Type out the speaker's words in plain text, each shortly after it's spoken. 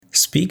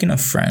Speaking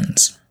of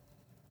friends,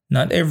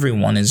 not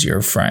everyone is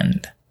your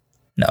friend.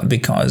 Not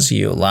because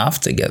you laugh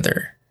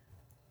together,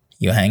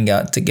 you hang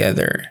out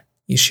together,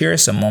 you share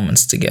some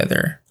moments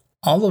together.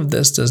 All of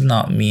this does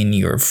not mean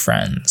you're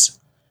friends.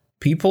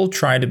 People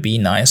try to be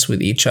nice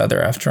with each other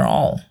after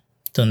all,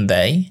 don't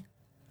they?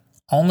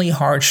 Only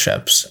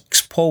hardships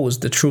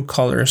expose the true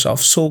colors of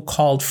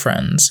so-called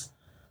friends.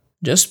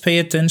 Just pay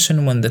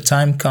attention when the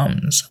time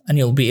comes, and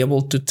you'll be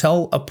able to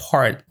tell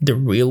apart the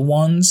real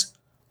ones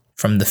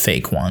from the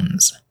fake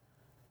ones.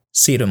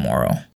 See you tomorrow.